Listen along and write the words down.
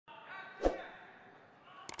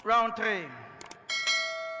Round 3.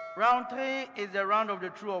 Round 3 is the round of the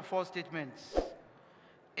true or false statements.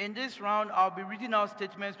 In this round, I'll be reading out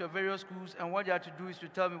statements to various schools, and what you have to do is to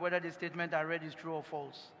tell me whether the statement I read is true or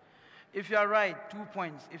false. If you are right, 2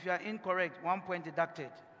 points. If you are incorrect, 1 point deducted.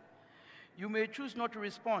 You may choose not to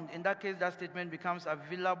respond. In that case, that statement becomes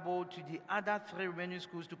available to the other 3 remaining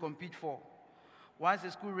schools to compete for. Once the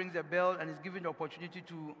school rings a bell and is given the opportunity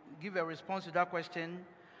to give a response to that question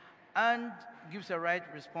and gives a right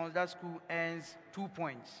response, that school earns 2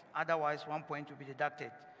 points. Otherwise, 1 point will be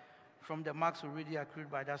deducted from the marks already accrued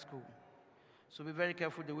by that school. So be very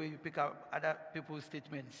careful the way you pick up other people's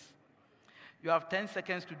statements. You have 10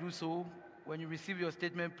 seconds to do so. When you receive your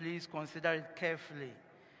statement, please consider it carefully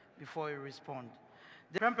before you respond.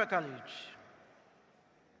 The Prempeh College.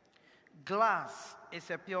 Glass is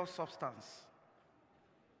a pure substance.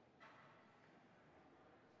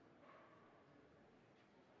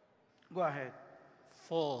 Go ahead.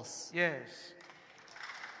 False. Yes.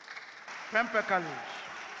 Prempeh College.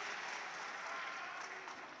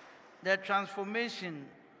 The transformation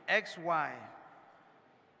XY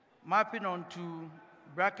mapping onto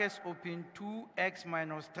brackets open 2x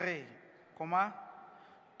minus 3, comma,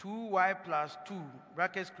 2y plus 2,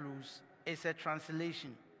 brackets close, is a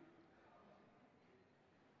translation.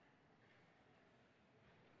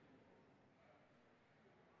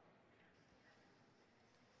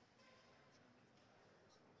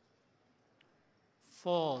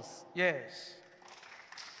 False. Yes.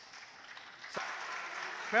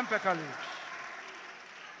 Prempeh College.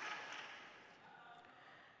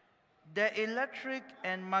 The electric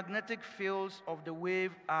and magnetic fields of the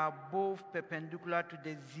wave are both perpendicular to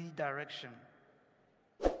the z direction.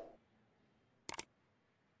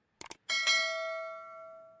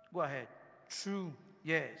 Go ahead. True.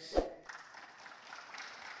 Yes.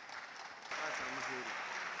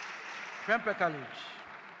 Prempeh College.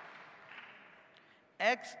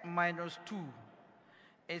 X minus 2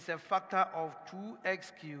 is a factor of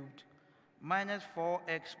 2x cubed minus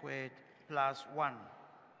 4x squared plus 1.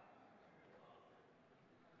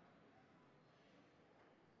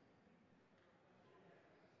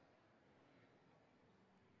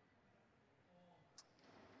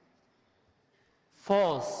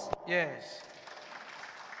 False. Yes.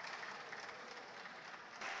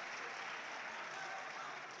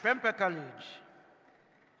 Prempeh College.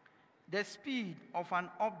 The speed of an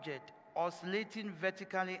object oscillating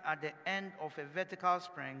vertically at the end of a vertical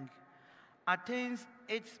spring attains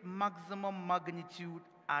its maximum magnitude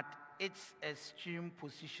at its extreme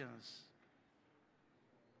positions.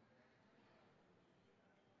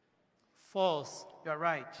 False. You're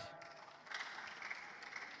right.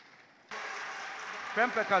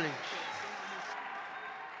 Prempeh College.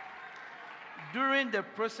 During the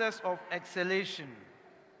process of exhalation,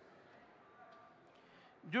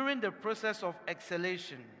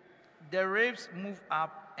 the waves move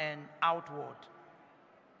up and outward.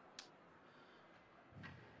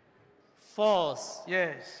 False.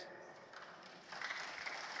 Yes.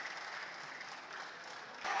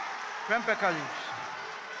 Prempeh College.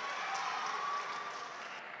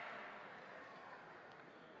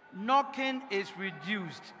 Knocking is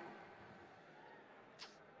reduced.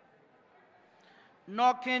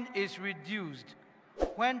 Knocking is reduced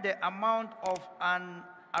when the amount of an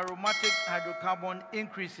aromatic hydrocarbon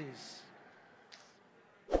increases.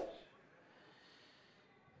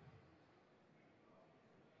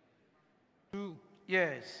 True.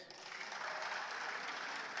 Yes.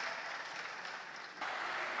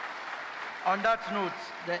 On that note,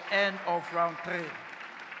 the end of round 3.